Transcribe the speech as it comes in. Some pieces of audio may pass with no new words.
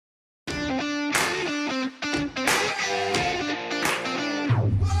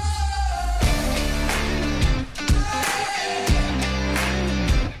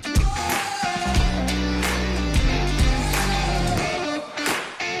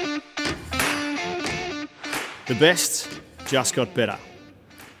The best just got better.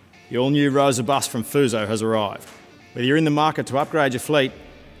 The all-new Rosa bus from Fuso has arrived. Whether you're in the market to upgrade your fleet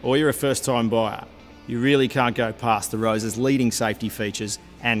or you're a first-time buyer, you really can't go past the Rosa's leading safety features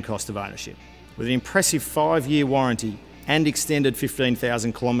and cost of ownership. With an impressive 5-year warranty and extended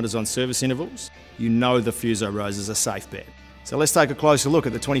 15,000 kilometres on service intervals, you know the Fuso Rosa's a safe bet. So let's take a closer look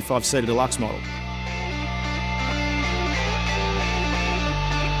at the 25-seater deluxe model.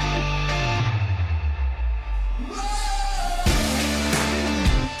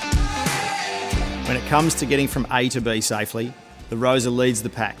 When it comes to getting from A to B safely, the Rosa leads the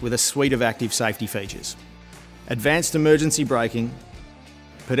pack with a suite of active safety features. Advanced emergency braking,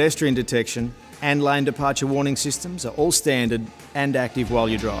 pedestrian detection and lane departure warning systems are all standard and active while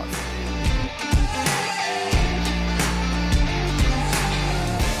you drive.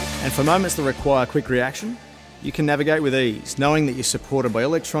 And for moments that require quick reaction, you can navigate with ease, knowing that you're supported by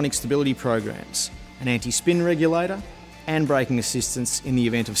electronic stability programs, an anti-spin regulator, and braking assistance in the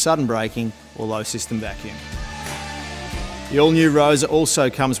event of sudden braking or low system vacuum. The all-new Rosa also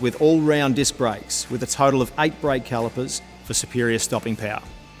comes with all-round disc brakes with a total of 8 brake calipers for superior stopping power.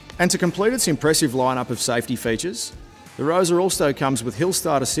 And to complete its impressive lineup of safety features, the Rosa also comes with hill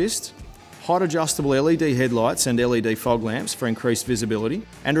start assist, height adjustable LED headlights and LED fog lamps for increased visibility,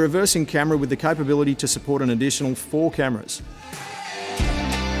 and a reversing camera with the capability to support an additional 4 cameras.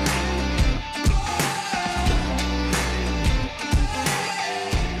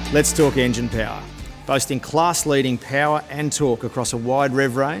 Let's talk engine power. Boasting class-leading power and torque across a wide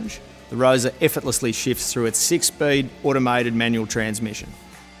rev range, the Rosa effortlessly shifts through its 6-speed automated manual transmission.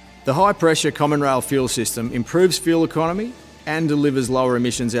 The high-pressure common rail fuel system improves fuel economy and delivers lower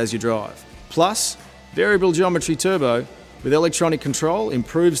emissions as you drive. Plus, variable geometry turbo with electronic control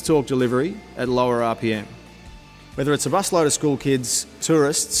improves torque delivery at lower RPM. Whether it's a busload of school kids,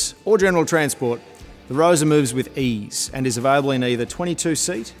 tourists or general transport, the Rosa moves with ease and is available in either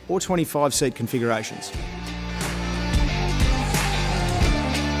 22-seat or 25-seat configurations.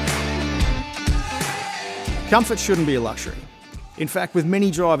 Comfort shouldn't be a luxury. In fact, with many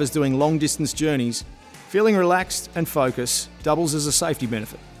drivers doing long-distance journeys, feeling relaxed and focused doubles as a safety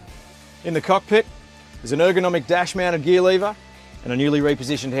benefit. In the cockpit, there's an ergonomic dash-mounted gear lever and a newly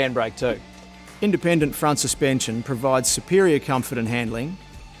repositioned handbrake too. Independent front suspension provides superior comfort and handling,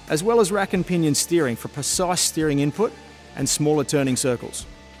 as well as rack and pinion steering for precise steering input and smaller turning circles.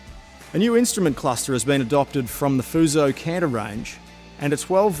 A new instrument cluster has been adopted from the Fuso Canter range, and a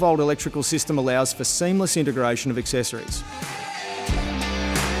 12-volt electrical system allows for seamless integration of accessories.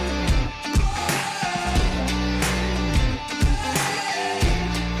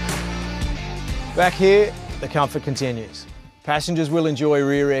 Back here, the comfort continues. Passengers will enjoy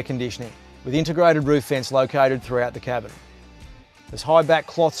rear air conditioning, with integrated roof vents located throughout the cabin. There's high back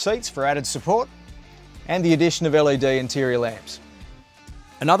cloth seats for added support and the addition of LED interior lamps.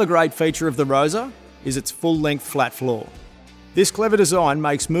 Another great feature of the Rosa is its full-length flat floor. This clever design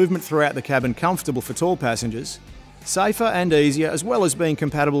makes movement throughout the cabin comfortable for tall passengers, safer and easier, as well as being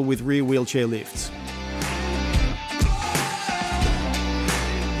compatible with rear wheelchair lifts.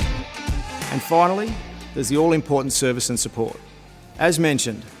 And finally, there's the all-important service and support. As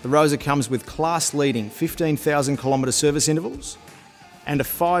mentioned, the Rosa comes with class-leading 15,000 kilometre service intervals and a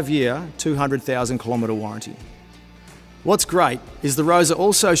 5-year, 200,000 kilometre warranty. What's great is the Rosa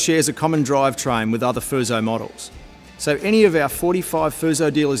also shares a common drivetrain with other Fuso models. So any of our 45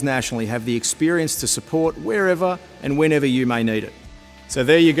 Fuso dealers nationally have the experience to support wherever and whenever you may need it. So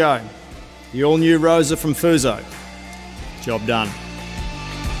there you go, the all-new Rosa from Fuso. Job done.